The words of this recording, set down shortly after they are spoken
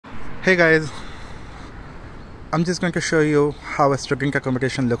Hey guys, I'm just going to show you how a student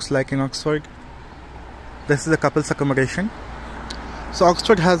accommodation looks like in Oxford. This is a couple's accommodation. So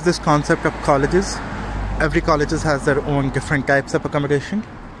Oxford has this concept of colleges. Every college has their own different types of accommodation.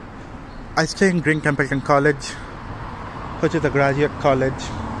 I stay in Green Templeton College, which is a graduate college.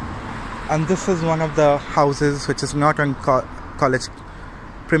 And this is one of the houses which is not on college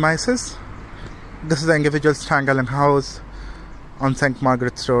premises. This is an individual standalone house on St.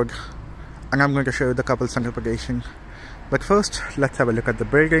 Margaret's Road, and I'm going to show you the couple's accommodation. But first, let's have a look at the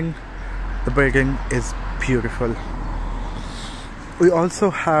building. The building is beautiful. We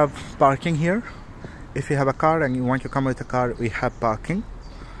also have parking here. If you have a car and you want to come with a car, we have parking.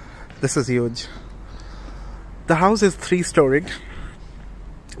 This is huge. The house is 3-storied.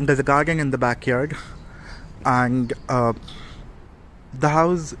 There's a garden in the backyard, and the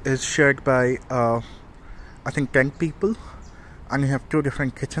house is shared by I think 10 people. And you have 2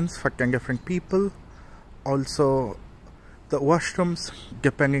 different kitchens for 10 different people. Also, the washrooms,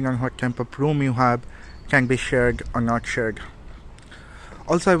 depending on what type of room you have, can be shared or not shared.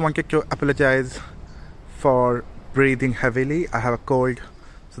 Also, I wanted to apologize for breathing heavily. I have a cold,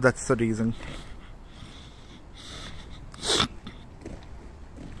 so that's the reason.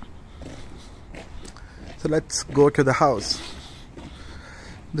 So let's go to the house.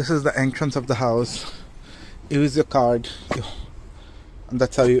 This is the entrance of the house. Use your card. And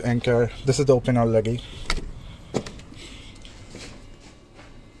that's how you enter. This is open already.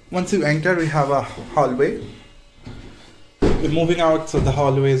 Once you enter, we have a hallway. We're moving out, so the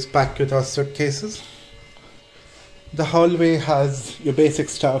hallway is packed with our suitcases. The hallway has your basic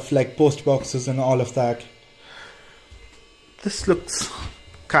stuff like post boxes and all of that. This looks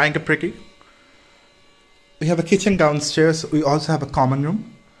kind of pretty. We have a kitchen downstairs. We also have a common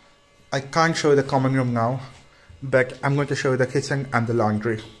room. I can't show you the common room now, but I'm going to show you the kitchen and the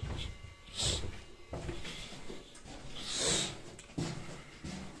laundry.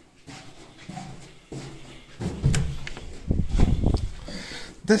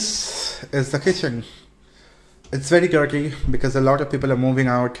 This is the kitchen. It's very dirty because a lot of people are moving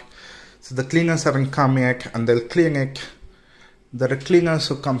out, so the cleaners haven't come yet and they'll clean it. There are cleaners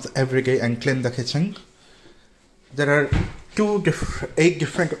who comes every day and clean the kitchen. There are 8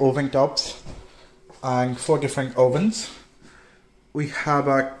 different oven tops and 4 different ovens. We have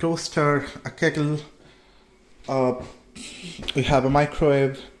a toaster, a kettle, we have a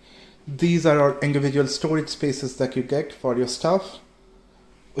microwave. These are our individual storage spaces that you get for your stuff.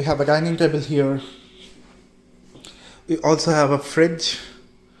 We have a dining table here. We also have a fridge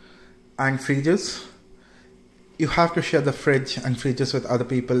and fridges. You have to share the fridge and fridges with other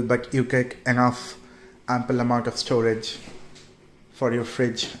people, but you get enough ample amount of storage for your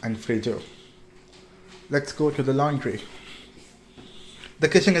fridge and freezer. Let's go to the laundry. The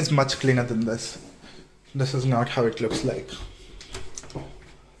kitchen is much cleaner than this. This is not how it looks like.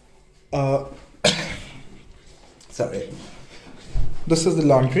 Sorry. This is the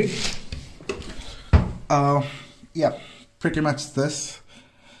laundry. Yeah, pretty much this.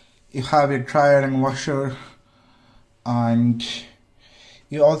 You have your dryer and washer, and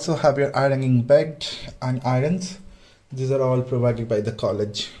you also have your ironing bed and irons. These are all provided by the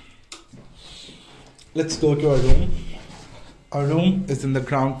college. Let's go to our room. Our room is in the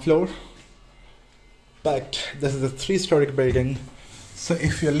ground floor, but this is a 3-story building, so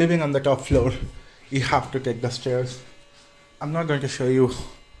if you're living on the top floor, you have to take the stairs. I'm not going to show you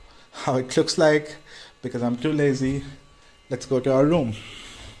how it looks like because I'm too lazy. Let's go to our room.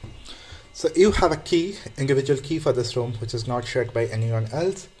 So you have a key, individual key for this room, which is not shared by anyone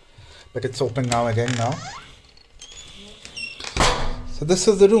else, but it's open now again now. So this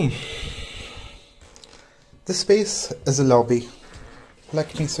is the room. This space is a lobby.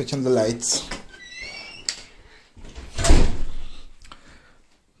 Let me switch on the lights.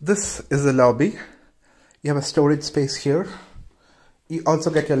 This is the lobby. You have a storage space here. You also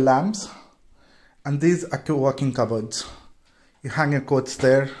get your lamps, and these are 2 walking cupboards. You hang your coats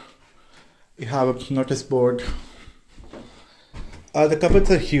there. You have a notice board. The cupboards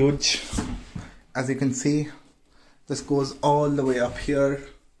are huge. As you can see, this goes all the way up here.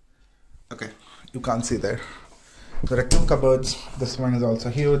 Okay, you can't see there. There are 2 cupboards. This one is also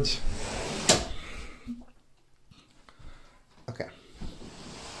huge. Okay.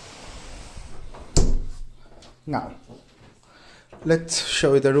 Now, let's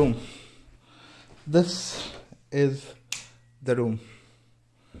show you the room. This is the room.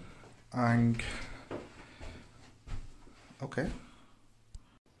 And okay,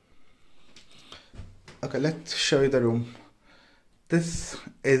 let's show you the room. This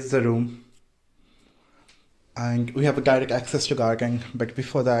is the room, and we have a direct access to garden, but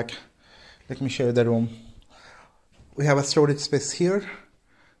before that Let me show you the room. We have a storage space here.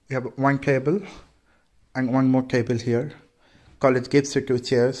 We have one table and one more table here. College gives you 2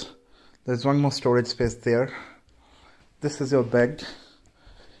 chairs. There's one more storage space there. This is your bed.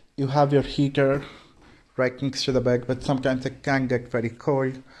 You have your heater right next to the bed, but sometimes it can get very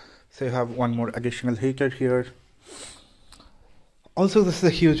cold. So you have one more additional heater here. Also, this is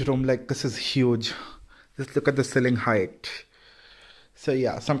a huge room. Like, this is huge. Just look at the ceiling height. So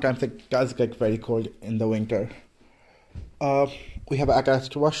yeah, sometimes it does get very cold in the winter. We have an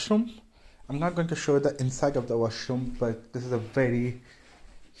attached washroom. I'm not going to show the inside of the washroom, but this is a very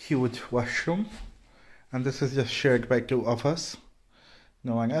huge washroom. And this is just shared by 2 of us.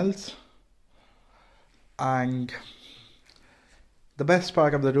 No one else. And the best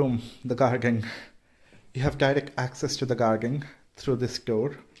part of the room, the garden. You have direct access to the garden through this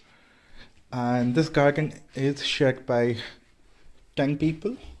door. And this garden is shared by 10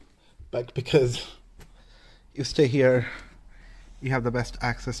 people. But because you stay here, you have the best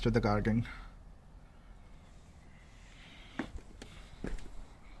access to the garden.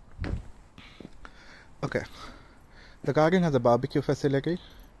 Okay, the garden has a barbecue facility.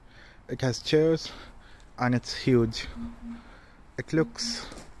 It has chairs and it's huge. It looks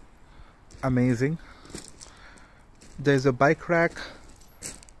amazing. There's a bike rack.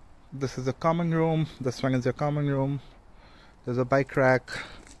 This is a common room. This one is a common room. There's a bike rack.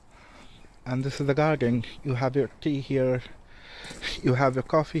 And this is the garden. You have your tea here. You have your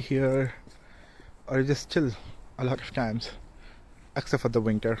coffee here. Or you just chill a lot of times. Except for the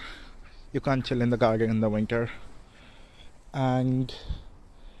winter. You can't chill in the garden in the winter. And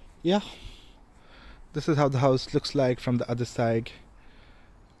yeah, this is how the house looks like from the other side.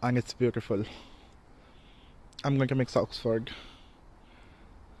 And it's beautiful. I'm going to mix Oxford.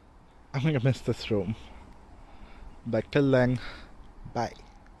 I'm going to miss this room. But till then, bye.